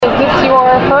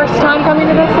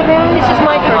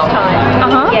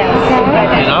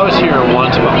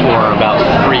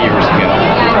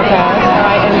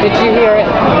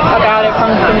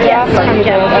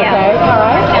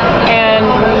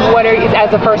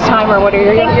as a first timer, what are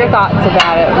your thoughts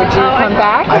about it? Would you come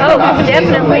back? Oh,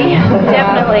 definitely.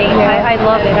 I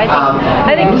love it.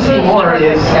 I think the food's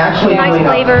terrific. Nice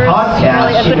flavors,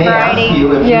 really a good variety.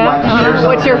 Yeah.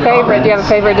 What's your favorite? Do you have a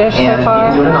favorite dish so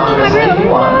far?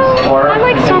 I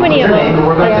like so many of them.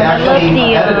 I love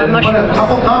the mushrooms a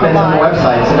lot.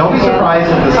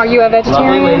 Are you a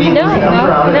vegetarian? No.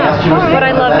 But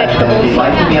I love vegetables.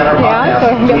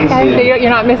 So you're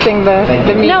not missing the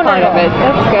meat part of it.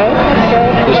 That's good.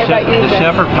 What about you? The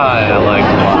shepherd pie I like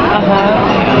a lot.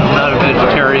 I'm not a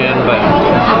vegetarian, but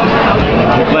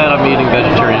I'm glad I'm eating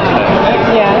vegetarian today.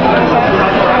 Yeah.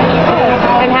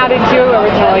 Okay. And how did you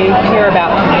originally hear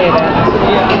about it?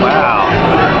 Wow.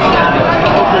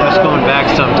 That's going back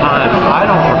some time. I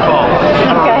don't recall.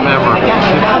 I don't remember.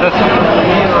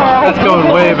 That's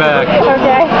going way back.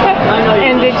 Okay.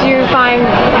 And did you find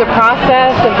the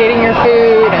process of getting your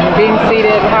food and being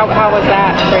seated, how was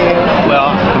that for you?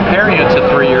 Well, comparing it to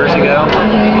 3 years ago,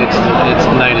 it's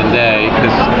night and day,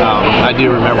 because I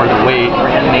do remember the wait,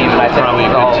 probably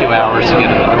a good 2 hours to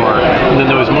get in the door. And then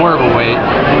there was more of a wait,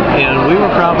 and we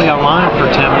were probably online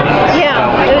for 10 minutes.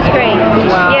 Yeah, it was great.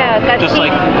 Wow. Yeah, got just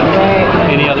like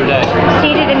any other day.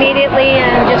 Seated immediately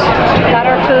and just got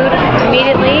our food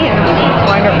immediately.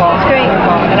 Wonderful. It's great.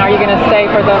 And are you going to stay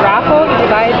for the raffle? Did you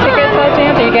buy tickets by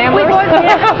chance? Are you gamblers?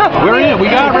 We're in. We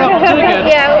got raffle tickets.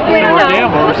 Yeah, we don't know.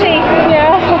 Gamblers. We'll see.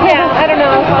 Yeah, I don't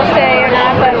know if I'll stay or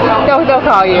not, but they'll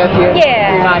call you if you're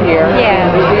not here.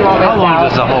 Yeah. We won't miss How long out.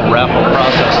 does the whole raffle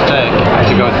process take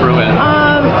to go through it?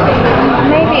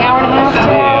 Maybe an hour and a half.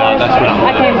 Yeah, that's what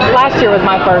I came last year was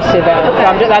my first event,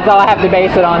 so that's all I have to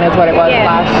base it on is what it was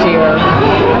last year.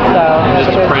 So I'm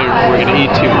just afraid we're going to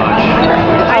eat too much.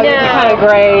 I know. Kind of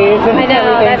graze and I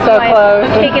know. everything's That's so why close.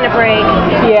 I'm taking a break.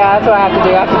 Yeah, that's what I have to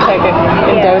do. I have to take it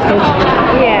in doses.